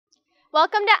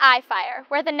Welcome to iFire,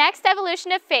 where the next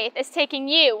evolution of faith is taking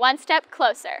you one step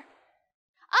closer.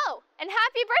 Oh, and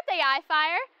happy birthday,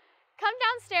 iFire! Come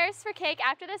downstairs for cake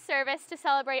after the service to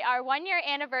celebrate our 1-year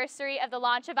anniversary of the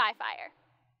launch of iFire.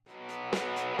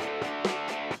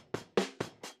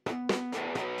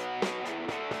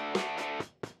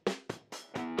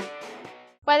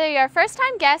 Whether you're a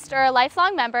first-time guest or a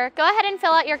lifelong member, go ahead and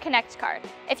fill out your Connect card.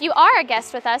 If you are a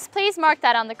guest with us, please mark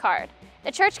that on the card.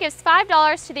 The church gives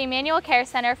 $5 to the Emmanuel Care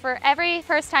Center for every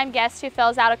first-time guest who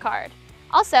fills out a card.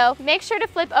 Also, make sure to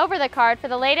flip over the card for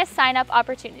the latest sign-up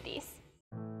opportunities.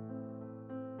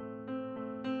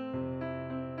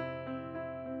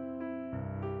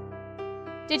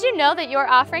 Did you know that your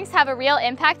offerings have a real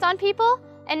impact on people,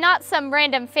 and not some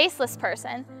random faceless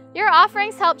person? Your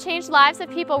offerings help change lives of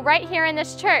people right here in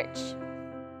this church.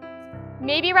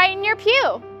 Maybe right in your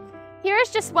pew. Here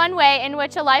is just one way in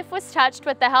which a life was touched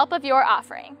with the help of your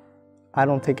offering. I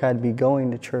don't think I'd be going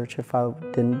to church if I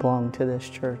didn't belong to this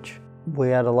church. We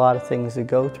had a lot of things to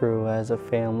go through as a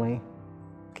family,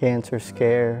 cancer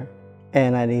scare,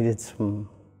 and I needed some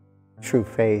true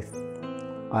faith.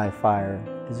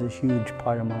 iFire is a huge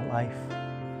part of my life.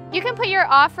 You can put your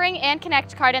offering and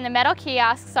Connect card in the metal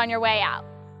kiosks on your way out.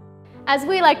 As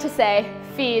we like to say,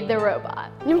 feed the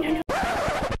robot.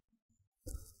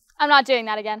 I'm not doing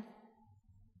that again.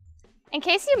 In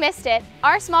case you missed it,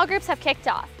 our small groups have kicked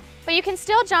off, but you can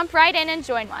still jump right in and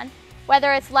join one.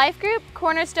 Whether it's Life Group,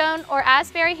 Cornerstone, or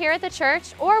Asbury here at the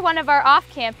church, or one of our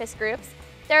off-campus groups,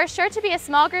 there is sure to be a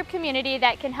small group community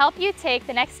that can help you take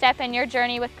the next step in your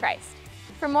journey with Christ.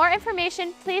 For more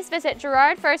information, please visit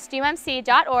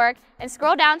girardfirstumc.org and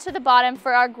scroll down to the bottom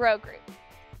for our Grow group.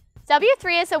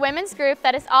 W3 is a women's group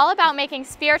that is all about making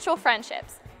spiritual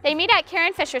friendships. They meet at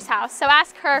Karen Fisher's house, so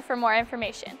ask her for more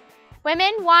information.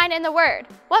 Women, wine, and the Word.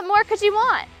 What more could you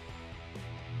want?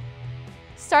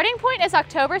 Starting point is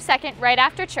October 2nd, right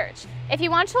after church. If you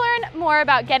want to learn more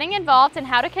about getting involved and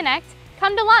how to connect,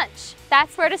 come to lunch.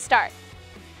 That's where to start.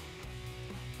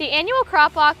 The annual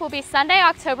crop walk will be Sunday,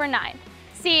 October 9th.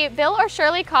 See Bill or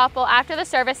Shirley Koppel after the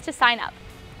service to sign up.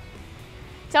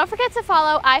 Don't forget to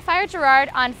follow iFire Girard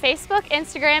on Facebook,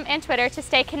 Instagram, and Twitter to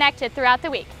stay connected throughout the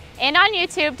week, and on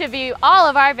YouTube to view all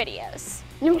of our videos.